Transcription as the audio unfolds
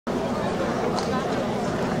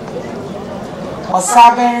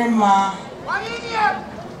Osaberima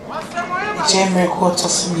Jemre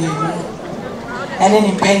Kotosmienu and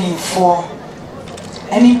any penny for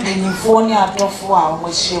any adofo a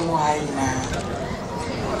wahyiemu ha ina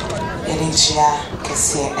elinchia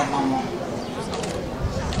kese emamo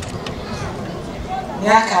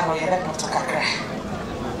nyaka no yele potokakra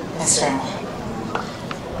esremo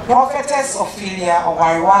Prophetess Ophelia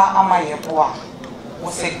Owariwa Amayeboa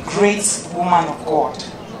was a great woman of God,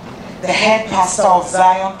 the head pastor of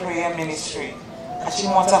Zion Prayer Ministry,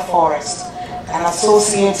 Achimota Forest, and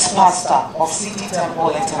associate pastor of City Temple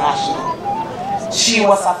International. She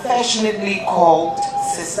was affectionately called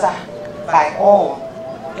Sister by all,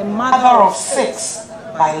 a mother of 6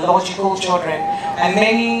 biological children and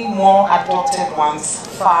many more adopted ones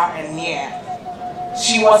far and near.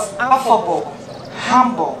 She was affable,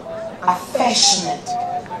 humble, affectionate,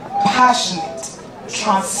 passionate,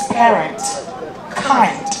 transparent,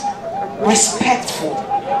 kind, respectful,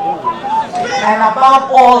 and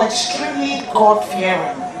above all, extremely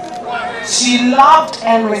God-fearing. She loved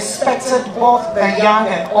and respected both the young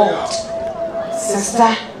and old.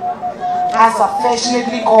 Sister, as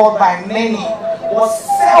affectionately called by many, was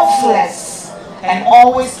selfless and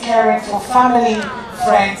always caring for family,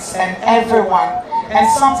 friends, and everyone, and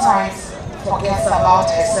sometimes forgets about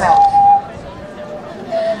herself.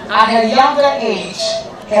 At her younger age,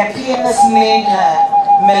 her peers named her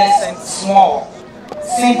Millicent Small,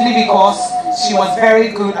 simply because she was very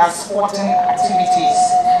good at sporting activities,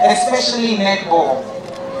 especially netball.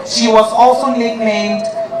 She was also nicknamed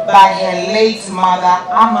by her late mother,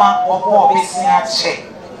 Ama Obo Besiache,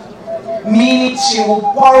 meaning she will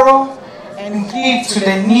borrow and give to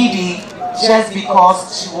the needy just because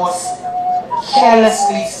she was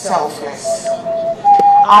carelessly selfless.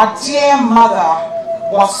 Our dear mother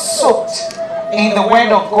was soaked in the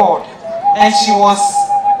word of God, and she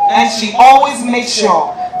always made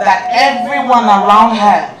sure that everyone around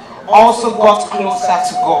her also got closer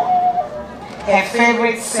to God. Her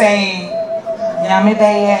favorite saying,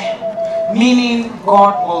 Nyamedeye, meaning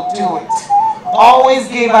God will do it, always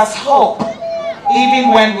gave us hope,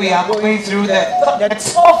 even when we are going through the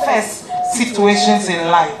toughest situations in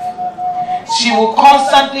life. She will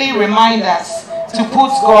constantly remind us to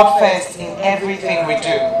put God first in everything we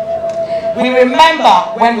do. We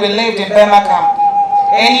remember when we lived in Birmingham,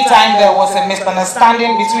 anytime there was a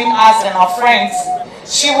misunderstanding between us and our friends,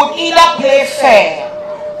 she would either play fair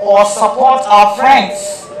or support our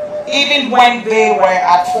friends, even when they were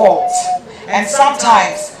at fault, and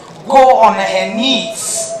sometimes go on her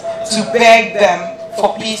knees to beg them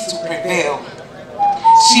for peace to prevail.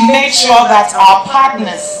 She made sure that our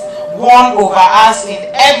partners won over us in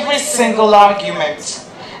every single argument,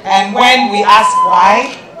 and when we asked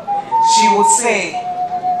why, she would say,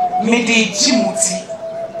 Mede Jimuti,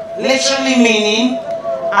 literally meaning,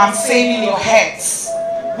 I'm saving your heads,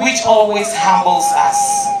 which always humbles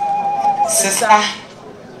us. Sister,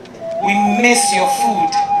 we miss your food,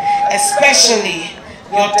 especially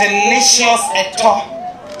your delicious eto,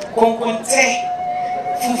 konkonte,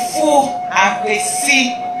 fufu, and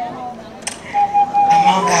besi,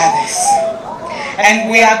 among others. And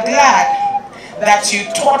we are glad that you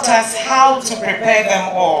taught us how to prepare them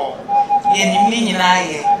all.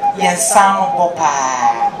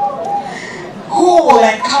 Who will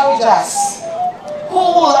encourage us? Who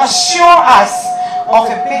will assure us of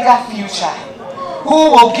a bigger future?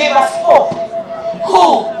 Who will give us hope?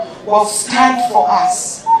 Who will stand for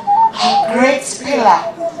us? Our great pillar,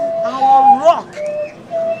 our rock.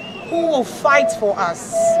 Who will fight for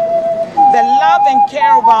us? The love and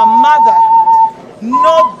care of our mother,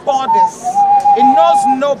 no borders. It knows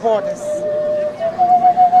no borders.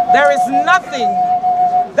 There is nothing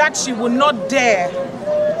that she will not dare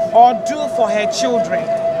or do for her children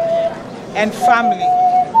and family.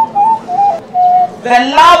 The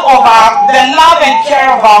love and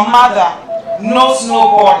care of our mother knows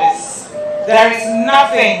no borders. There is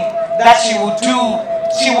nothing that she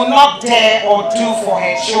will not dare or do for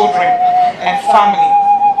her children and family.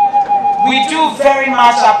 We do very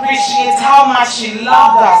much appreciate how much she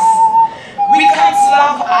loved us. We can't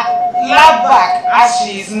love back as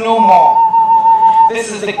she is no more.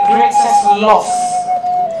 This is the greatest loss.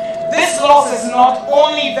 This loss is not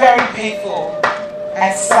only very painful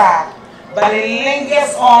and sad, but it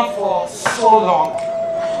lingers on for so long.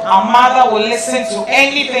 Our mother will listen to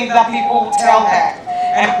anything that people will tell her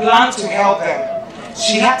and plan to help them.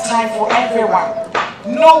 She had time for everyone.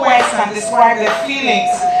 No words can describe the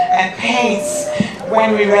feelings and pains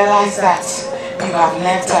when we realize that you have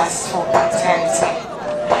left us for eternity.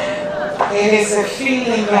 It is a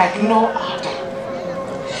feeling like no other.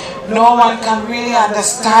 No one can really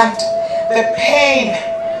understand the pain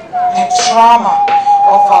and trauma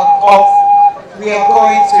of we are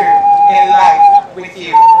going through in life with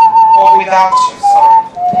you, or without you, sorry.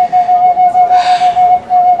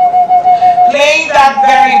 Playing that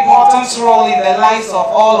very important role in the lives of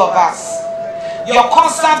all of us. Your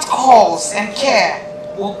constant calls and care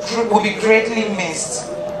will be greatly missed.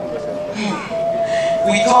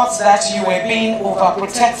 We thought that you were being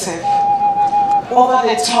overprotective, over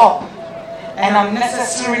the top, and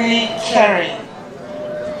unnecessarily caring.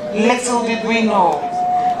 Little did we know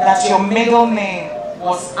that your middle name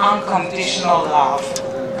was unconditional love.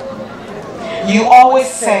 You always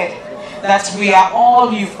said that we are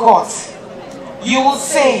all you've got. You will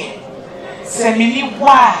say, Semini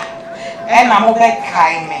wa enamobe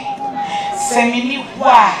kaime. Semini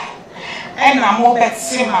wa enamobe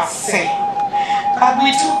timase. But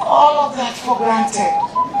we took all of that for granted.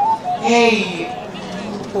 Hey,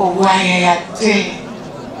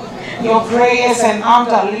 your prayers and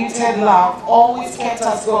undiluted love always kept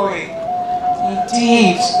us going.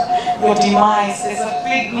 Indeed, your demise is a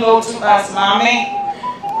big blow to us, Mommy.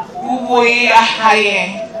 Oh,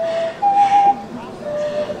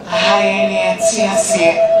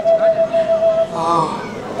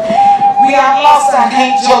 we have lost an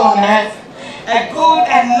angel on earth, a good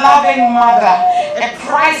and loving mother, a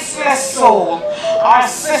priceless soul, our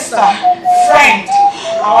sister, friend,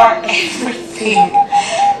 our everything.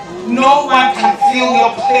 No one can fill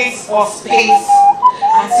your place or space.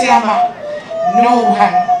 Antiama, no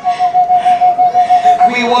one.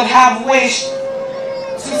 We would have wished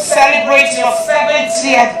to celebrate your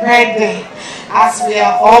 70th birthday, as we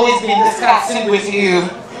have always been discussing with you,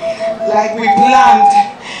 like we planned.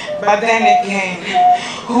 But then again,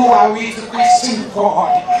 who are we to question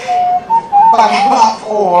God? But above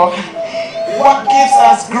all, what gives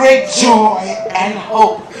us great joy and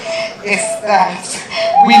hope is that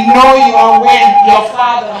we know you are with your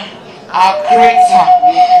Father, our Creator,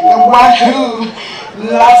 the one who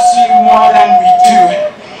loves you more than we do.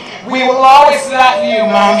 We will always love you,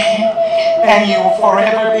 Mommy, and you will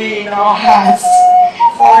forever be in our hearts,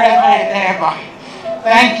 forever and ever.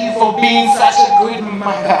 Thank you for being such a good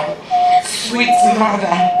mother, sweet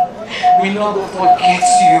mother. We never forget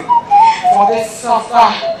you for this suffer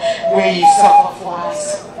where you suffer for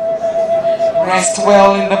us. Rest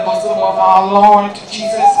well in the bosom of our Lord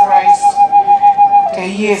Jesus Christ. Okay,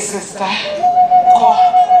 yes, sister.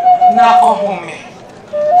 Now go home.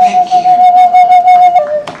 Thank you.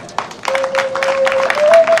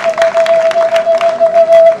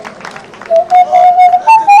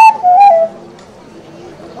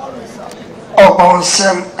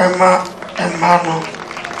 Obonsem Emma Emano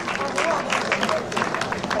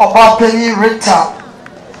Obapeni Rita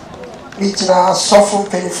Mijina Sarfo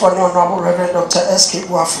Penifoni Honorable Reverend Dr. S.K.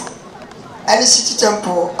 Wafu Any City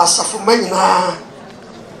Temple Asafu Manina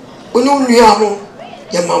Ununiamu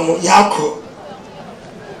Yamamu Yako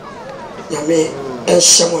Yame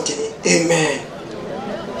Enshemotini. Amen.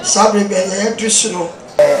 Sabre Benya Dusuno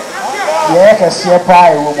Kasiya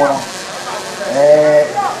Pai Woman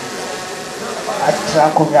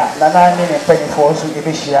Atrankunya Nana ni mpanifo so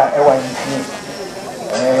ebehia ewa yifie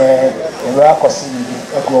ewa kwasi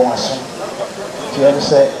ego waso tiye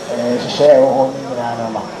se hye ho ni na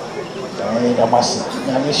ma da masi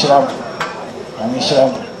nyame shiram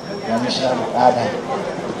amen.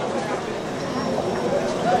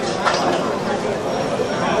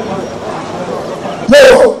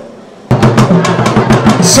 No.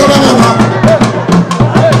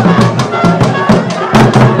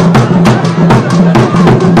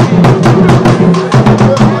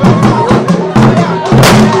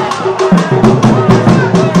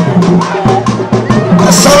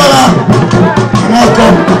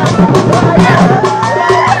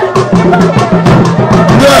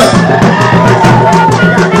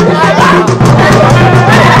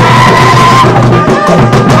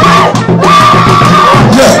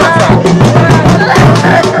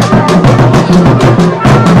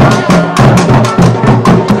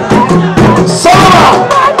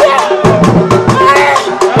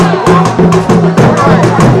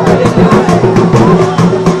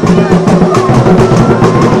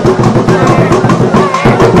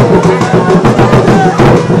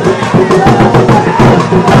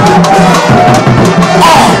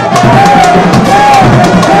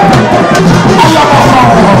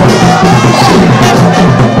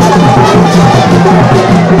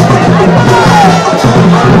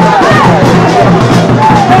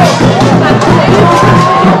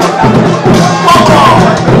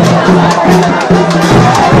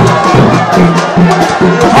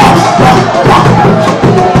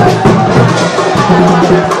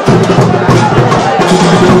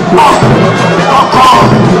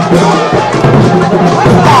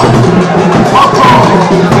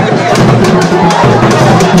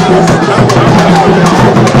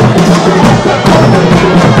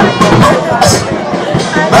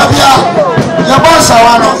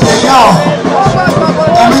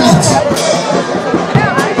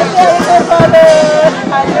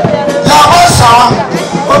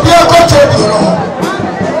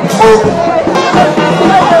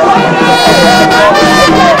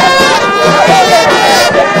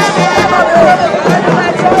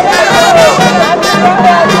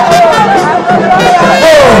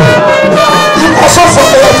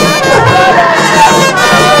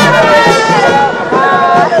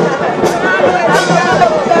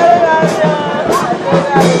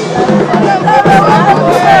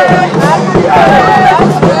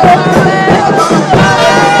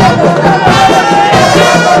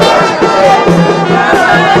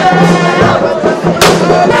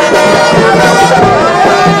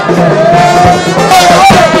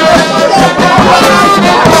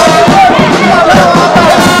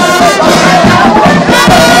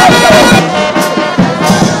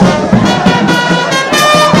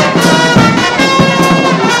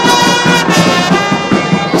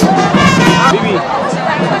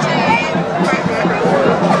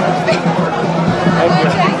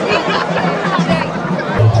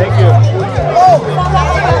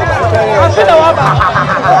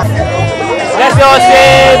 Let's go, Osei.